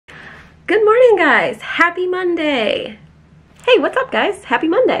Good morning, guys. Happy Monday. Hey, what's up, guys? Happy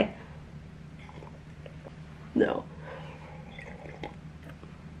Monday. No.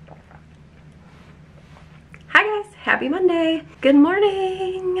 Hi, guys. Happy Monday. Good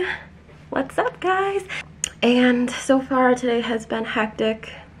morning. What's up, guys? And so far today has been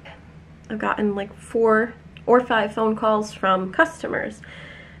hectic. I've gotten like 4 or 5 phone calls from customers,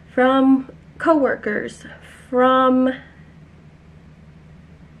 from coworkers, from...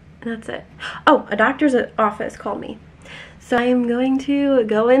 that's it. Oh, a doctor's office called me. So I am going to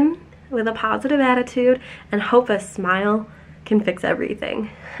go in with a positive attitude and hope a smile can fix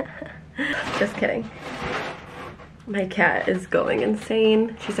everything. Just kidding. My cat is going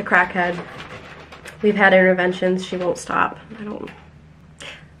insane. She's a crackhead. We've had interventions. She won't stop.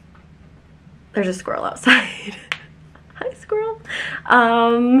 There's a squirrel outside. Hi, squirrel.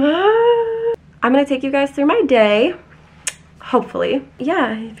 I'm gonna take you guys through my day. Hopefully.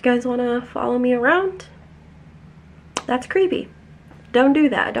 Yeah, if you guys want to follow me around, that's creepy. Don't do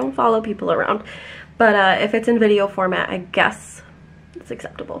that. Don't follow people around. But if it's in video format, I guess it's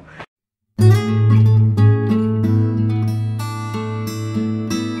acceptable.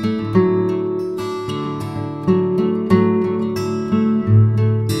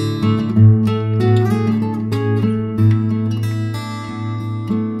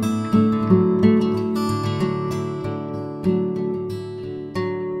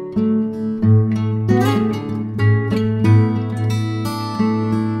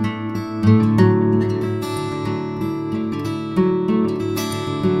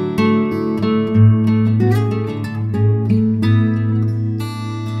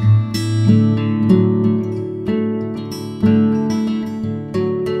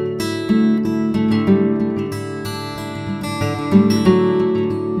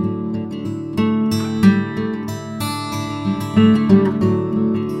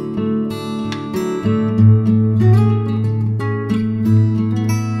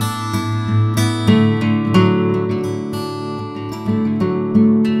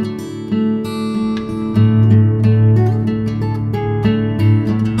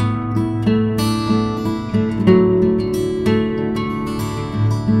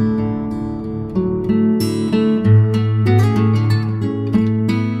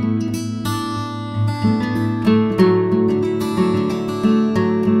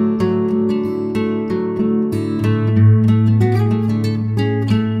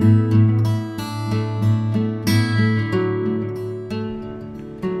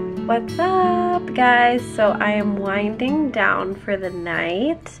 What's up, guys? So I am winding down for the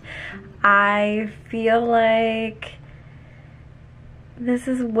night. I feel like this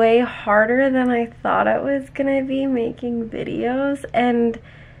is way harder than I thought it was gonna be, making videos, and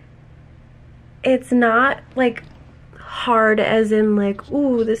it's not like hard as in like,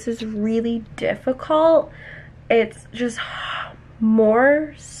 ooh, this is really difficult. It's just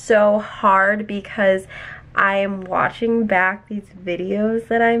more so hard because I am watching back these videos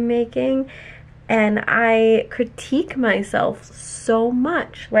that I'm making and I critique myself so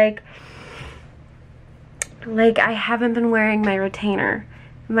much. Like I haven't been wearing my retainer.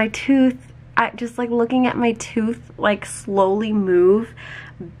 My tooth, just like looking at my tooth like slowly move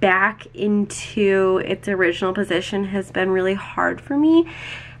back into its original position has been really hard for me.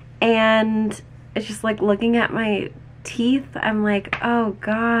 And it's just like looking at my teeth, I'm like, oh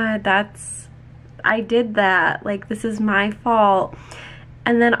God, I did that. Like, this is my fault.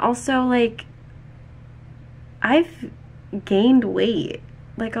 And then also, like, I've gained weight,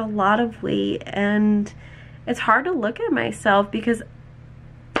 like a lot of weight, and it's hard to look at myself because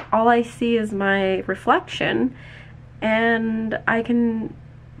all I see is my reflection, and I can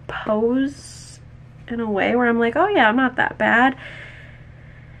pose in a way where I'm like, oh yeah, I'm not that bad.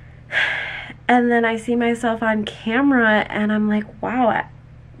 And then I see myself on camera and I'm like, wow,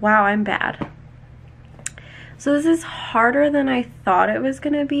 I'm bad. So this is harder than I thought it was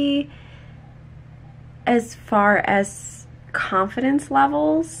gonna be as far as confidence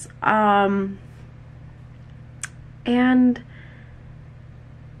levels. And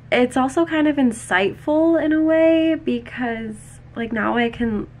it's also kind of insightful in a way because like now I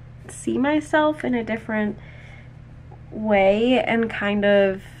can see myself in a different way and kind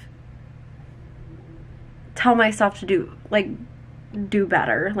of tell myself to do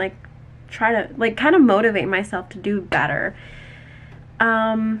better, like try to like kind of motivate myself to do better.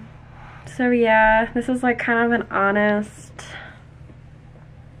 So yeah, this is like kind of an honest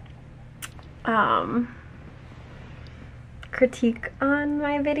critique on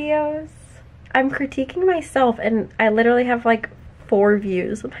my videos. I'm critiquing myself and I literally have like 4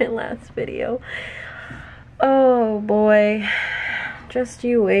 views of my last video. Oh boy, just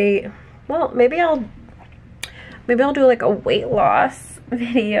you wait. Well, maybe I'll do like a weight loss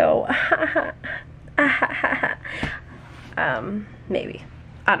video. Maybe.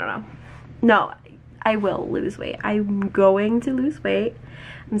 I don't know. No, I will lose weight. I'm going to lose weight.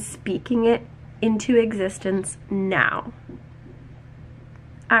 I'm speaking it into existence now.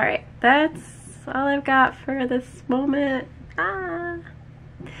 Alright, that's all I've got for this moment.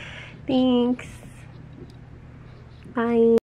 Thanks. Bye.